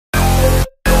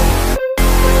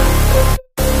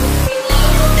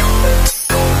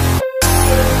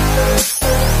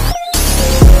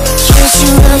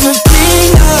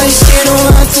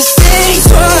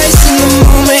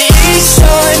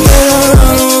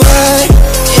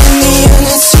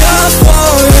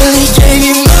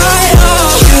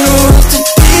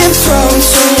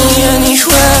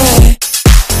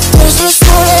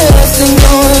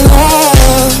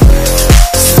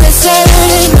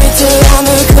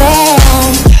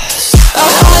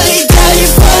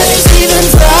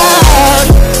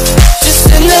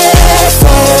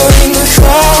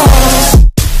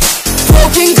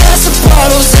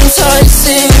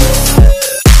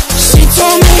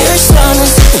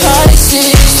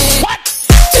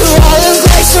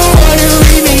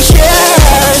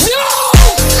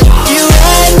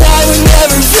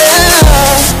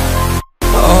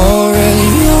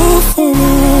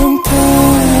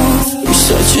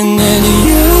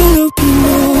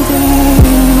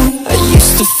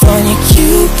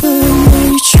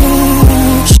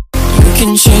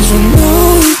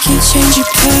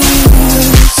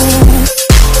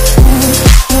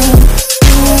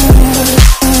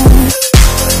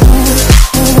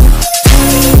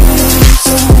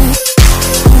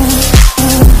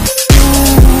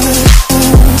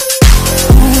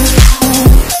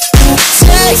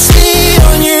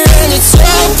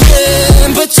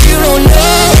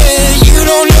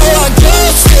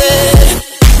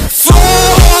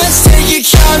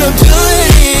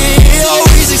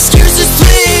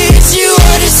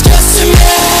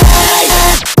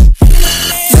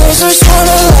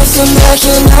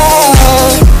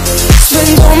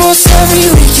almost every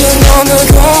weekend on the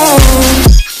go.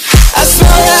 I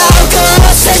smell the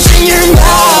alcohol stench in your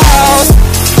mouth.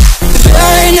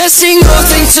 There ain't a single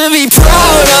thing to be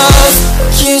proud of.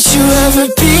 Can't you ever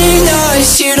be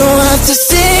nice? You don't have to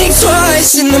think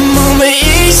twice. In the moment